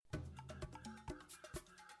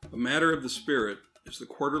A Matter of the Spirit is the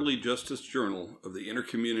quarterly justice journal of the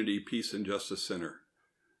Intercommunity Peace and Justice Center.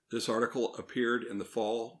 This article appeared in the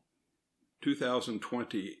fall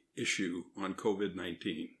 2020 issue on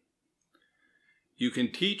COVID-19. You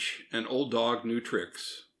Can Teach an Old Dog New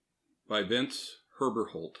Tricks by Vince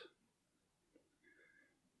Herberholt.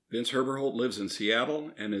 Vince Herberholt lives in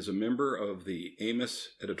Seattle and is a member of the Amos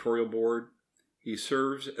editorial board. He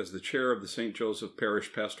serves as the chair of the St. Joseph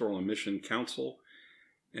Parish Pastoral and Mission Council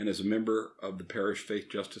and is a member of the Parish Faith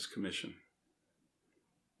Justice Commission.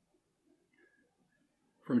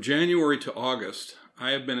 From January to August,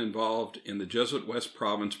 I have been involved in the Jesuit West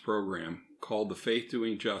Province program called the Faith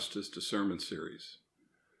Doing Justice to Sermon Series.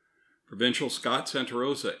 Provincial Scott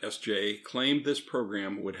Santarosa, S.J., claimed this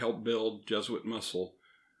program would help build Jesuit muscle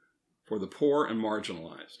for the poor and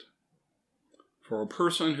marginalized. For a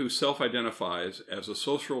person who self-identifies as a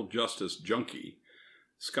social justice junkie,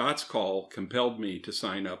 Scott's call compelled me to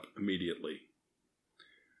sign up immediately.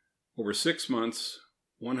 Over 6 months,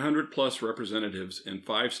 100-plus representatives in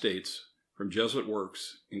 5 states from Jesuit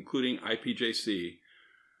Works, including IPJC,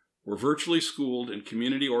 were virtually schooled in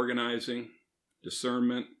community organizing,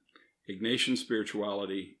 discernment, Ignatian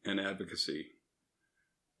spirituality, and advocacy.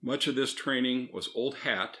 Much of this training was old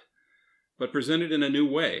hat, but presented in a new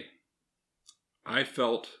way. I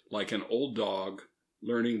felt like an old dog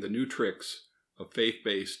learning the new tricks of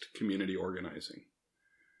faith-based community organizing.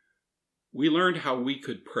 We learned how we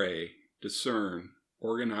could pray, discern,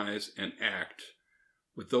 organize, and act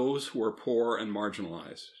with those who are poor and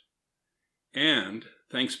marginalized. And,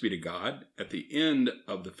 thanks be to God, at the end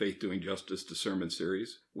of the Faith Doing Justice to Sermon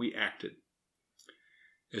series, we acted.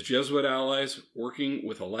 As Jesuit allies working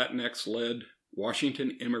with a Latinx-led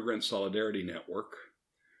Washington Immigrant Solidarity Network,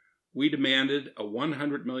 we demanded a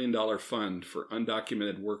 $100 million fund for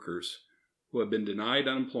undocumented workers who have been denied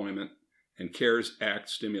unemployment and CARES Act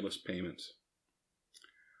stimulus payments.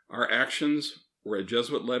 Our actions were a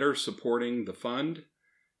Jesuit letter supporting the fund,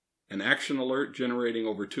 an action alert generating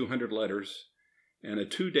over 200 letters, and a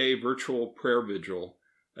 2-day virtual prayer vigil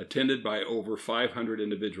attended by over 500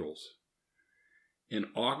 individuals. In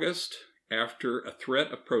August, after a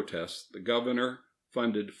threat of protest, the governor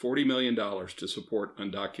funded $40 million to support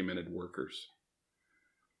undocumented workers.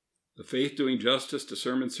 The Faith Doing Justice to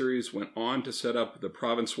Sermon series went on to set up the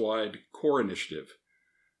province-wide CORE initiative,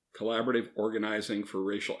 Collaborative Organizing for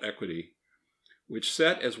Racial Equity, which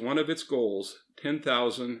set as one of its goals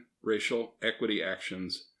 10,000 racial equity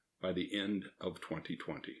actions by the end of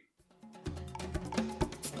 2020.